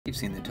You've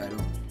seen the title,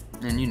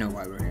 and you know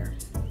why we're here.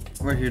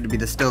 We're here to be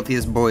the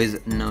stealthiest boys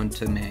known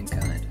to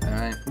mankind,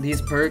 alright?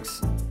 These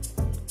perks,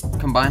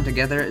 combined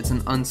together, it's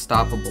an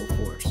unstoppable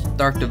force.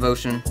 Dark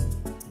Devotion,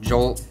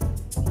 Jolt,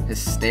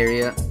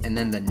 Hysteria, and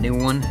then the new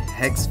one,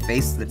 Hex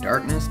Face the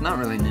Darkness. Not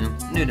really new.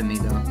 New to me,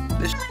 though.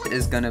 This shit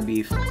is gonna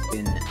be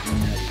fucking nutty,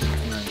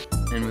 right?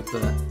 And with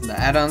the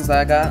add-ons that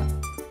I got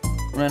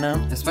right now,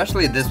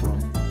 especially this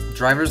one,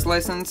 Driver's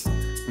License,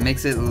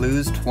 makes it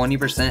lose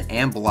 20%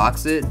 and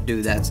blocks it.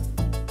 Dude, that's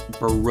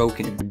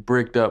broken.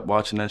 Bricked up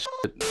watching that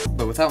shit.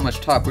 But without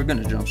much talk, we're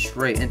gonna jump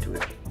straight into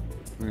it.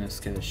 We're gonna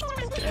scare the shit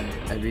out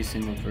of every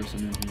single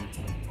person in here.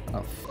 Oh,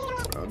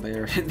 f bro,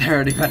 they're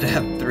already about to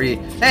have 3.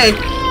 Hey!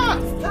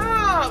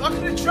 Stop! I'm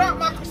gonna drop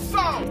my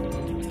croissant!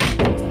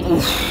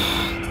 Oof.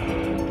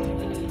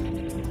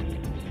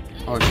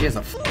 Oh, she has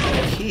a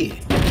f***ing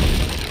key.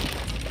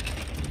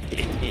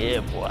 Yeah,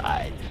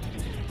 boy.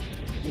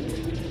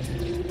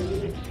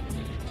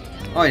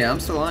 Oh yeah, I'm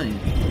still on you.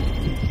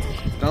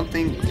 Don't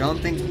think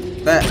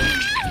that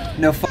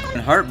no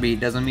fucking heartbeat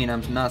doesn't mean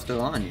I'm not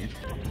still on you.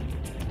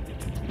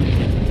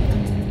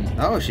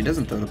 Oh, she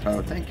doesn't throw the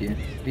power, thank you.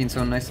 Being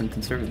so nice and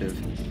conservative.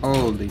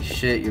 Holy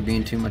shit, you're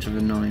being too much of an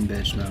annoying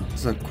bitch now. This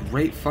is a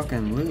great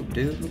fucking loop,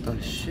 dude. What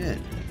the shit?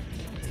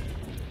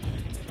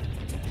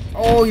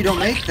 Oh, you don't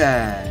make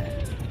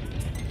that.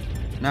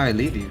 Now I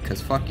leave you, cause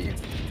fuck you.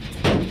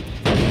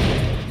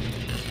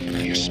 Can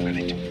you smell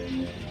it?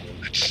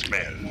 That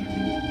smell.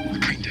 The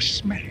kind of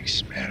smelly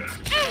smell.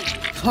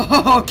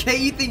 Okay,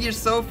 you think you're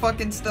so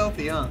fucking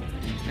stealthy, huh?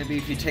 Maybe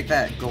if you take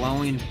that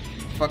glowing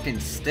fucking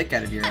stick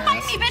out of your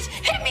ass. Hit me, bitch!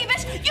 Hit me,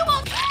 bitch! You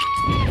won't.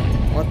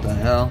 What the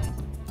hell?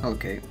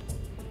 Okay.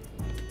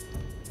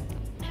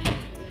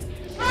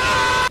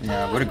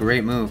 Yeah, what a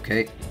great move,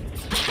 Kate.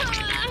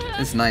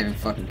 This is not even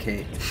fucking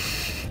Kate.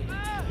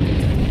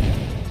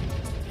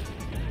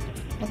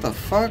 What the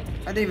fuck?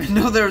 I didn't even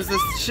know there was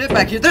this shit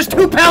back here. There's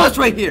 2 pallets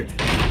right here!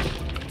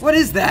 What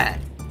is that?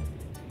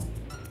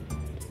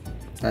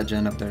 That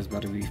gen up there is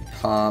about to be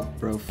pop,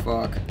 bro.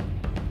 Fuck.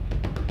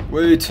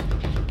 Wait.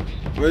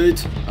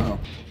 Wait. Oh.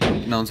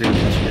 No one's even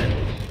touching it.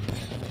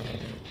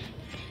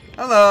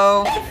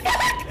 Hello.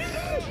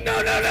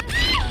 No, no, no!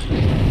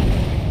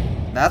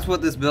 That's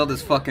what this build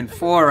is fucking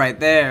for right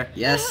there.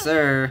 Yes,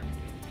 sir.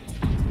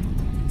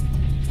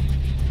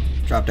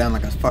 Drop down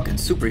like a fucking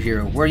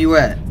superhero. Where you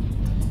at?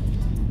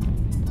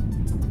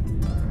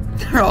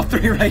 They're all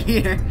 3 right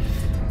here.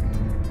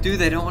 Dude,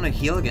 they don't want to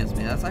heal against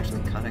me. That's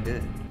actually kind of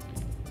good.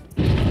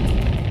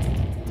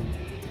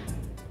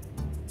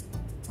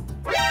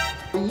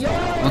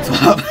 What's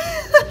up?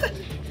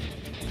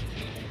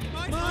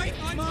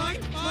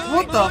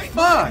 What the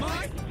fuck?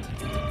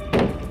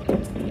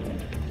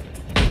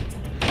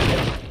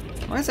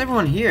 Why is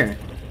everyone here?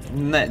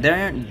 They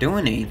aren't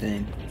doing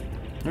anything.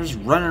 They're just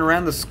running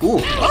around the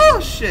school. Oh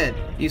shit!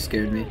 You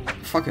scared me.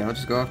 Fuck it, I'll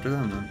just go after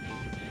them then.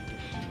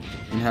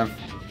 And have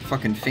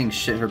fucking Fink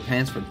shit her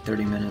pants for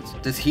 30 minutes.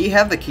 Does he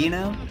have the key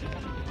now?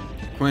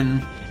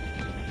 Quinn,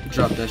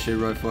 drop that shit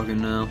right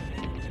fucking now.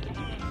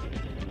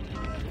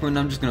 Quinn,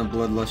 I'm just gonna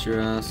bloodlust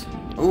your ass.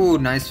 Ooh,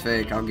 nice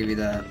fake. I'll give you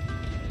that.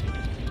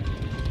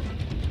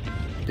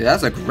 Dude,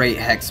 that's a great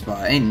hex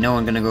spot. Ain't no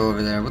one gonna go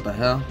over there. What the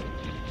hell?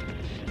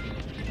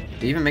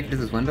 Did you even make it to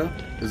this window?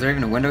 Is there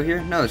even a window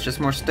here? No, it's just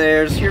more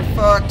stairs. You're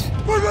fucked.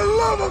 For the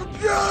love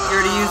of God! You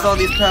already used all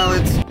these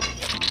pallets.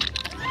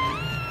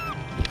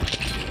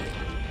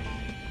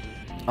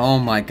 Oh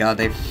my god,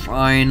 they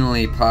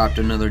finally popped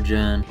another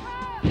gen.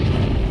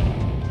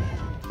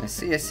 I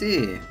see, I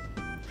see.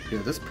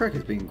 Dude, this perk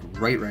is being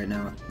great right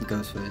now with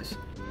Ghostface.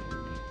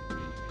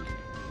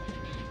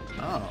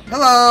 Oh.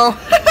 Hello!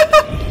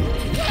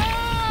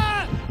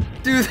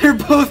 Dude, they're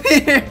both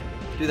here!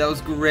 Dude, that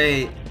was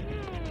great.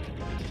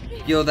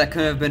 Yo, that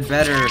couldn't have been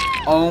better.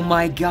 Oh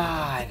my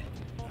god.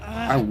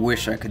 I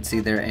wish I could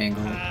see their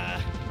angle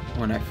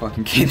when I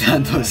fucking came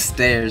down those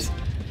stairs.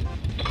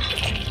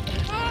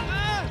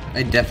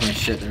 They definitely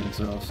shit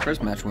themselves.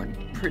 First match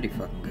went pretty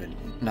fucking good,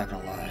 not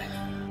gonna lie.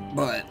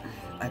 But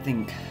I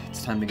think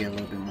it's time to get a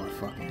little bit more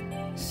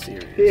fucking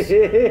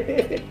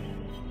serious.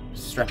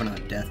 Strapping on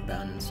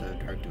Deathbound instead of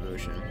Dark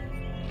Devotion.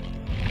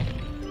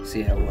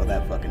 See how well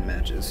that fucking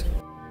matches.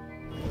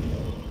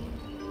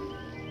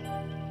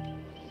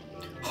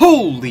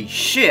 Holy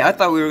shit, I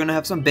thought we were gonna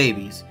have some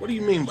babies. What do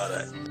you mean by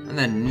that? And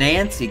then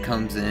Nancy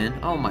comes in.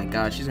 Oh my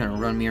god, she's gonna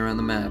run me around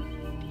the map.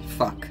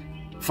 Fuck.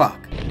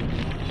 Fuck.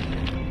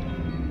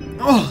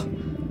 Oh!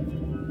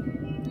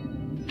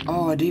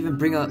 Oh, I didn't even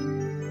bring up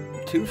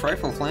 2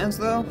 frightful flans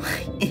though?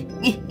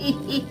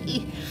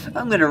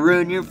 I'm gonna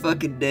ruin your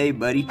fucking day,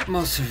 buddy.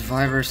 Most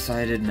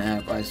survivor-sided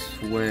map, I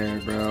swear,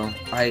 bro.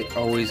 I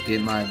always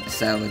get my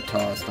salad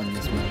tossed on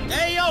this map.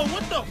 Hey, yo,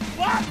 what the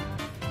fuck?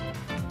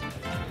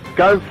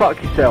 Go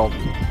fuck yourself.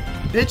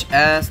 Bitch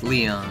ass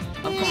Leon.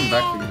 I'm coming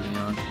back for you,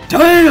 Leon.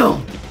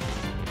 Damn!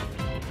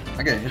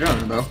 I gotta hit her on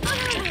her though.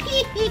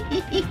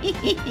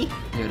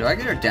 Yo, do I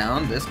get her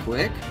down this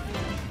quick?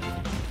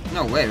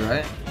 No way,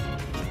 right?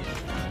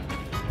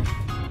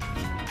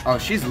 Oh,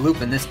 she's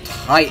looping this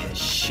tight as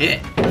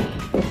shit.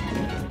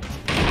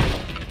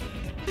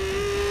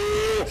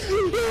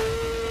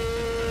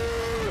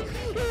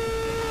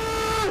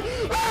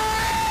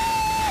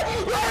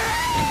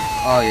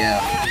 Oh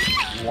yeah.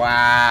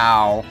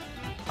 Wow.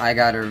 I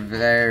got her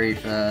very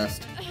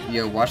fast.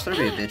 Yo, watch there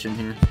be a bitch in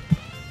here.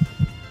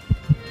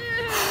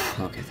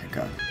 Okay, thank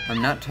God.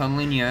 I'm not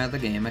tunneling you out of the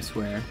game, I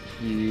swear.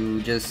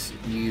 You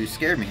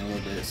scared me a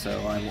little bit,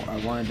 so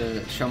I wanted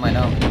to show my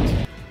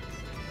dominance.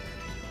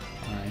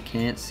 I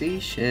can't see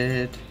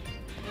shit.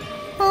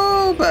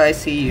 Oh, but I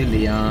see you,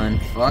 Leon.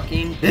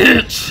 Fucking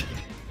bitch!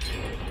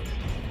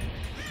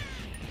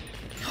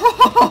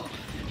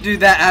 Dude,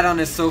 that add-on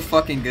is so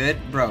fucking good.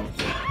 Bro.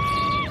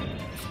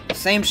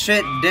 Same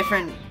shit,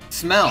 different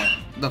smell.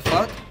 The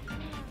fuck?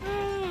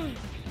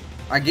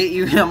 I get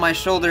you on my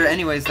shoulder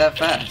anyways that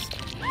fast.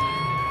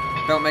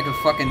 Don't make a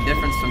fucking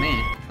difference to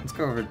me. Let's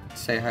go over and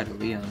say hi to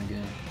Leon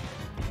again.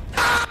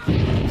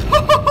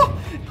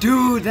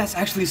 Dude, that's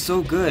actually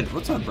so good.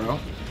 What's up, bro?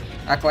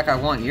 Act like I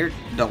want your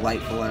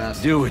delightful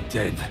ass. Do it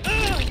then.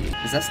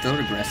 Is that still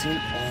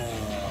regressing?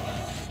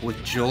 Oh,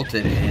 with Jolt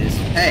it is.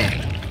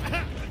 Hey.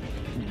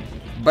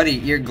 Buddy,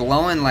 you're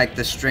glowing like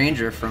the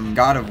stranger from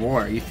God of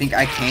War. You think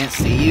I can't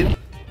see you?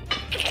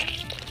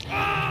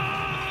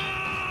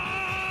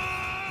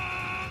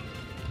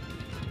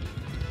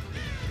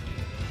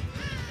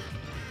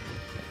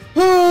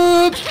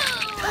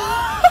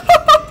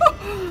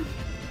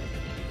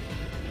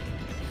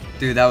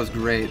 Dude, that was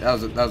great. That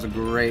was a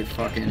great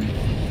fucking.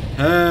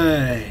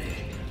 Hey,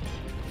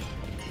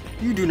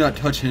 you do not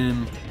touch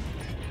him.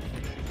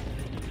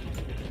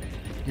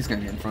 He's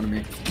gonna get in front of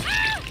me.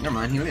 Never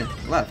mind, he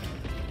left.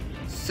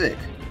 Sick.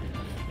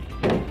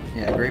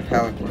 Yeah, great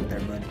pallet work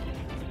there, bud.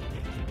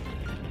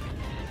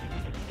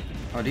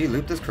 Oh, do you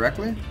loop this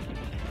correctly?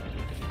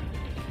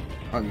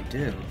 Oh, you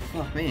do.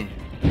 Fuck me.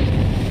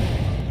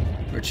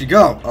 Where'd she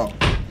go? Oh.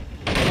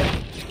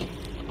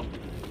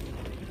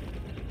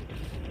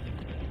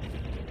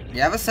 You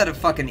have a set of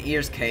fucking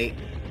ears, Kate.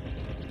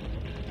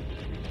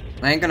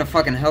 I ain't gonna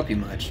fucking help you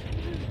much.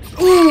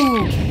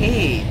 Ooh,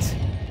 Kate!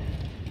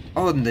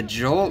 Oh, and the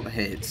jolt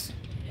hits.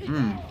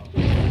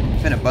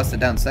 Finna bust it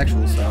down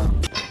sexual style.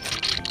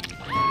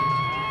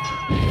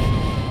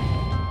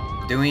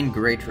 Doing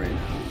great right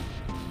now.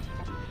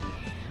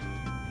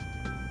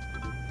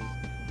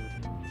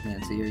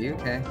 Nancy, are you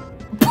okay?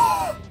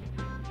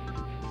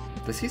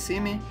 Does he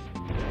see me?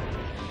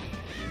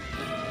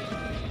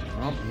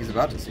 Oh, he's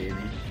about to see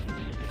me.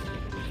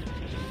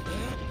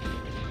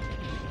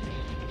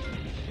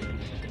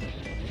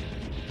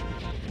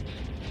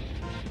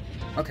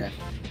 Okay.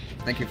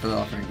 Thank you for the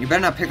offering. You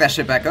better not pick that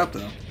shit back up,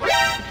 though.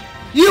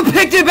 You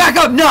picked it back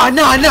up! Nah,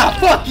 nah, nah!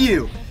 Fuck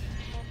you!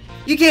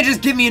 You can't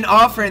just give me an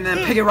offer and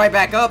then pick it right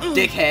back up,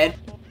 dickhead!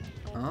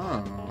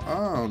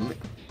 Oh,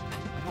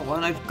 why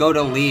don't I go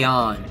to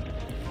Leon?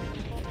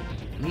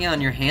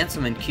 Leon, you're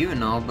handsome and cute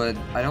and all, but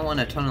I don't want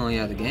to tunnel you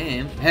out of the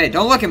game. Hey,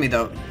 don't look at me,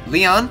 though.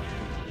 Leon?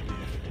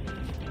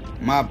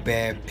 My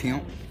bad,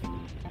 pimp.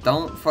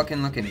 Don't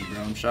fucking look at me,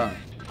 bro. I'm shy.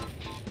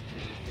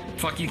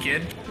 Fuck you,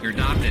 kid. You're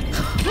adopted.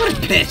 What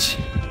a bitch!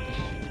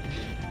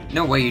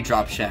 No way you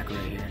drop Shaq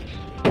right here.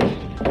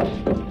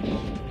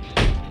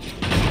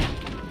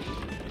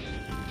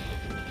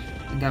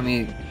 You got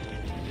me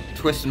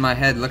twisting my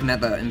head looking at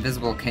the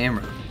invisible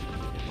camera.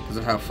 Because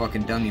of how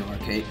fucking dumb you are,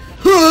 Kate.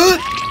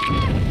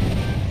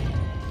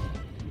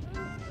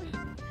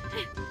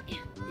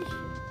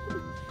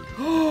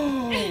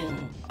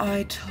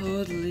 I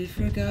totally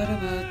forgot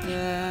about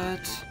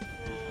that.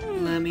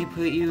 Let me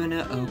put you in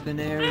an open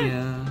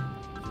area.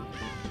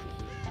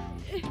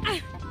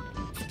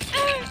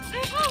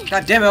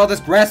 God damn it, all this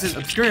grass is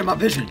obscuring my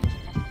vision.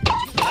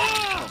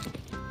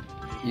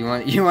 You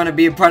want to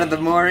be a part of the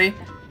Mori?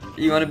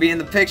 You want to be in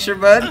the picture,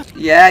 bud?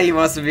 Yeah, he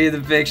wants to be in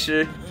the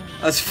picture.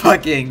 Let's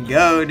fucking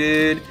go,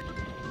 dude.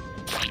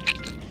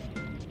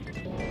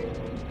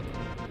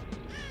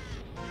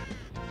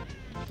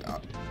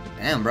 Oh,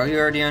 damn, bro, you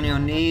already on your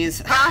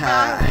knees?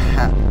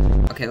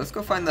 Okay, let's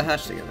go find the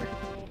hatch together.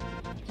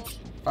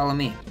 Follow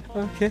me.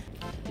 Okay.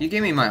 You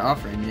gave me my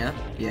offering, yeah?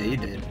 Yeah, you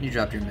did. You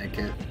dropped your med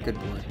kit. Good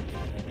boy.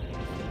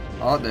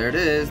 Oh, there it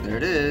is. There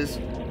it is.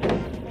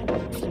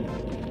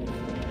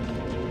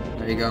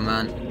 There you go,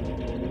 man.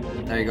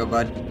 There you go,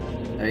 bud.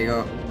 There you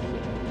go.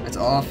 It's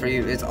all for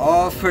you. It's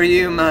all for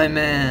you, my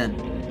man.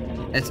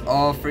 It's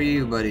all for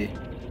you, buddy.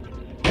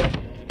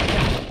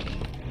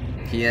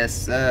 Yes,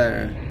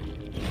 sir.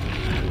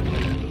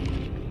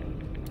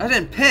 I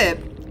didn't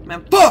pip.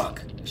 Man,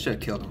 fuck! Should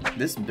have killed him.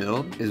 This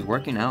build is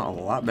working out a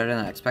lot better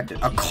than I expected.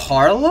 A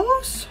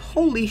Carlos?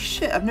 Holy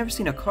shit, I've never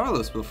seen a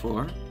Carlos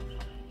before.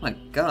 My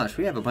gosh,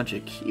 we have a bunch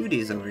of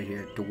cuties over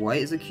here.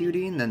 Dwight is a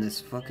cutie, and then this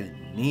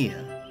fucking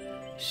Nia.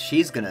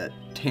 She's gonna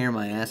tear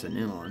my ass a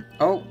new one.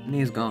 Oh,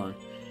 Nia's gone.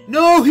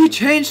 No, he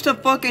changed to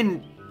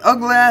fucking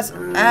ugly ass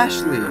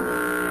Ashley.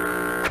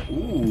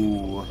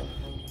 Ooh.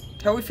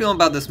 How are we feeling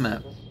about this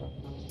map?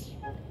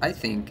 I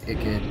think it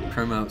could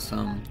promote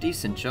some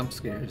decent jump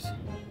scares.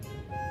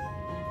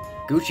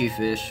 Gucci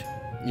fish.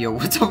 Yo,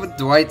 what's up with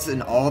Dwight's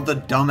and all the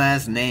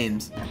dumbass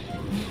names?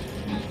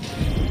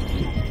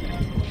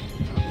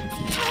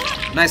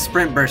 Nice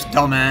sprint burst,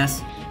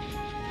 dumbass.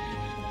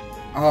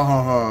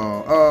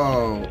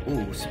 Oh,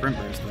 ooh, sprint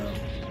burst though.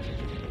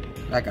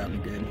 That got me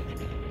good.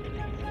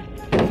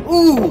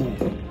 Ooh!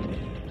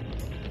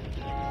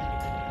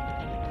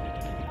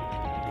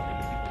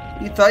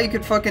 You thought you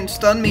could fucking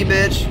stun me,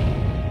 bitch.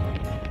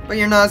 But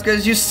you're not as good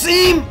as you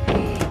seem!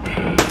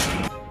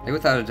 They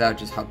without a doubt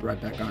just hop right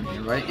back on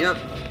here, right? Yep.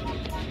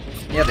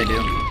 Yeah, they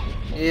do.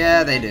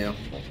 Yeah, they do.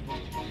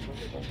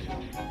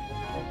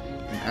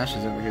 And Ash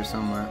is over here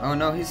somewhere. Oh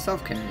no, he's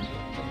self-carrying.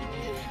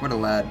 What a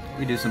lad.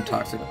 We do some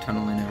toxic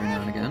tunneling every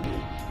now and again.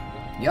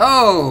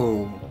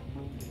 Yo!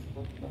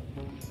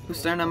 Who's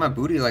staring at my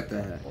booty like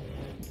that?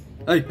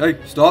 Hey, hey,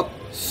 stop!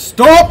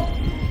 Stop!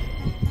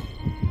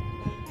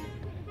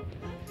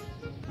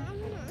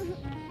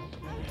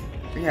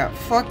 Yeah,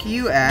 fuck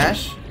you,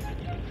 Ash.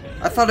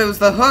 I thought it was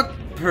the hook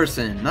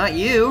person, not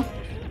you.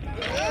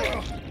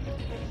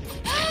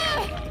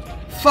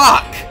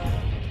 Fuck!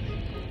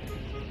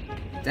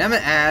 Damn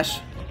it, Ash.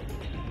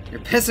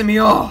 You're pissing me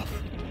off.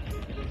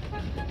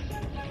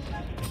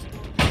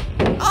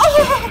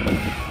 Oh!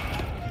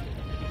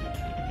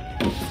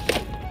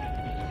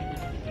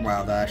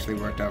 Wow, that actually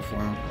worked out for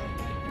him.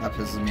 That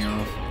pisses me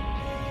off.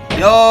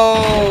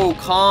 Yo,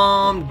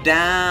 calm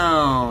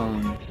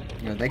down.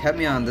 Yo, they kept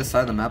me on this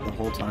side of the map the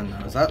whole time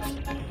now. Is that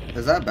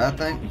a bad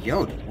thing?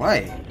 Yo,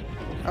 Dwight.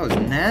 That was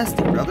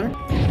nasty, brother.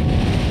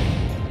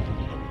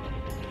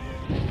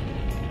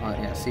 Oh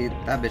yeah, see,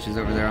 that bitch is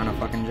over there on a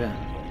fucking gen.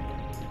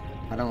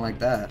 I don't like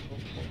that.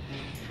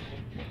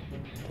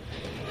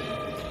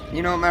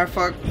 You know what, matter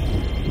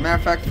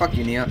of fact, fuck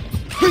you, Nia.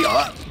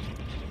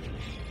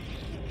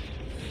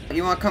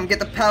 You wanna come get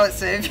the pallet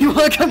save? You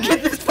wanna come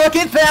get this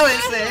fucking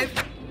pallet save?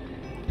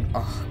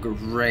 Oh,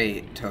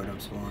 great totem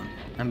spawn.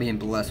 I'm being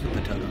blessed with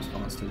the totem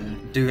spawns today.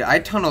 Dude, I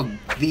tunneled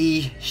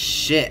the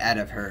shit out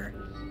of her.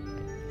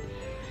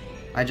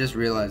 I just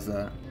realized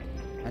that.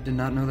 I did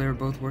not know they were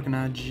both working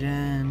on a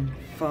gen.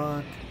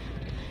 Fuck.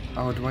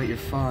 Oh, Dwight, you're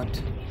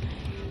fucked.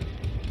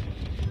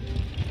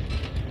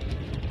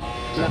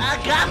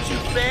 I got you,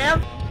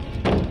 fam.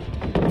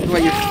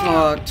 Dwight, you're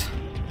fucked.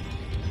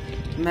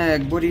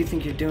 Meg, what do you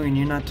think you're doing?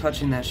 You're not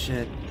touching that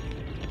shit.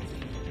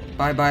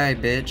 Bye-bye,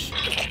 bitch.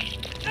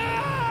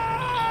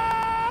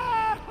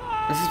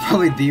 This is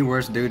probably the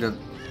worst dude to...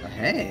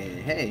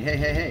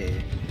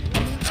 Hey.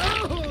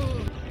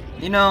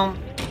 You know,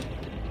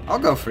 I'll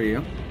go for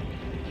you.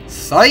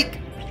 Psych!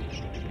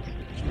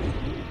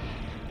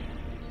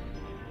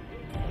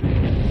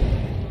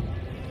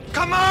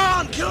 Come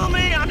on, kill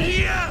me, I'm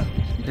here.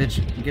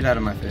 Bitch, get out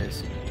of my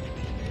face.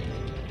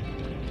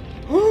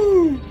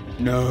 Woo!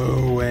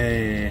 No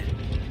way.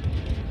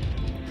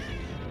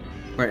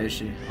 Where is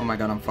she? Oh my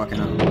god, I'm fucking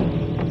up.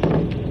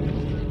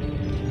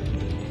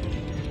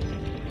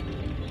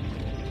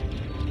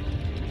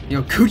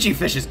 Yo, Gucci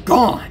Fish is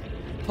gone!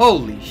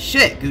 Holy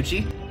shit,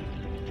 Gucci.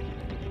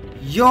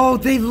 Yo,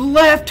 they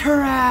left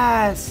her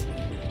ass!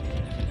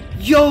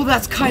 Yo,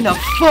 that's kinda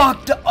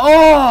fucked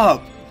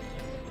up!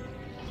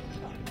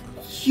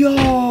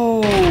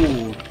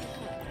 Yo!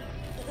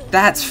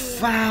 That's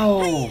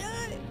foul!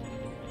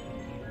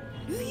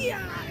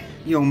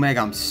 Yo, Meg,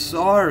 I'm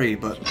sorry,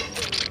 but...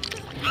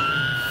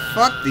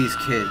 Fuck these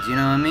kids, you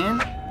know what I mean?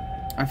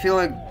 I feel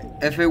like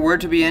if it were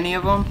to be any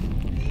of them,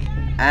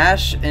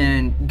 Ash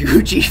and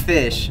Gucci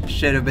Fish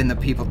should have been the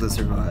people to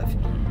survive.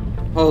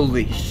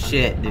 Holy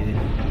shit, dude.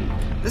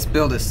 This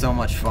build is so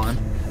much fun.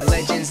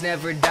 Legends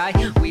never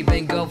die, we've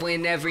been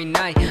going every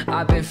night.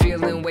 I've been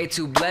feeling way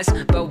too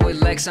blessed, but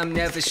with Lex I'm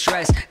never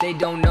stressed. They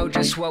don't know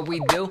just what we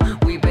do,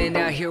 we've been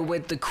out here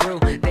with the crew.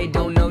 They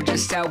don't know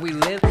just how we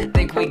live,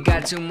 think we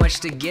got too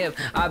much to give.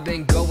 I've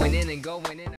been going in and going in.